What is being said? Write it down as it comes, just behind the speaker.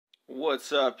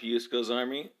What's up, U-Skillz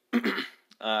Army?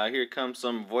 Here comes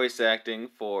some voice acting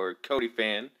for Cody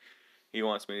Fan. He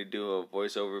wants me to do a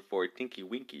voiceover for Tinky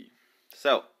Winky.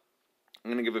 So,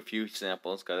 I'm going to give a few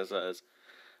samples because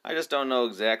I just don't know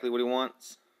exactly what he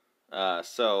wants.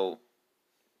 So,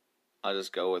 I'll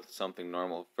just go with something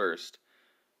normal first.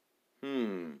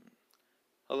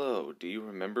 Hello, do you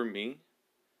remember me?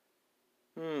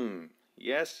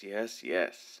 Yes, yes,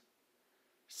 yes.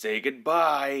 Say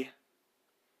goodbye.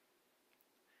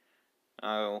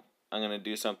 I'm going to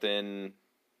do something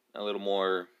a little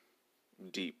more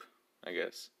deep, I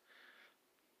guess.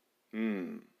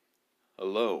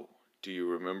 Hello, do you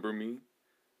remember me?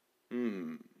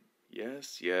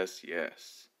 Yes, yes,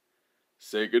 yes.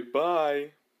 Say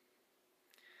goodbye.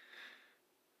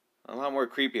 A lot more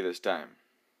creepy this time.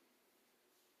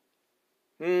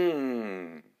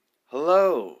 Hello,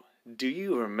 do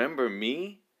you remember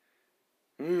me?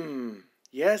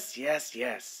 Yes, yes,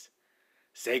 yes.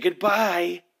 Say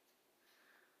goodbye.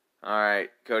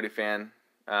 Alright, Cody Fan.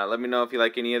 Let me know if you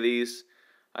like any of these.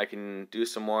 I can do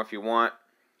some more if you want,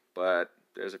 but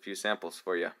there's a few samples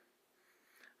for you.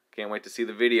 Can't wait to see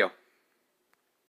the video.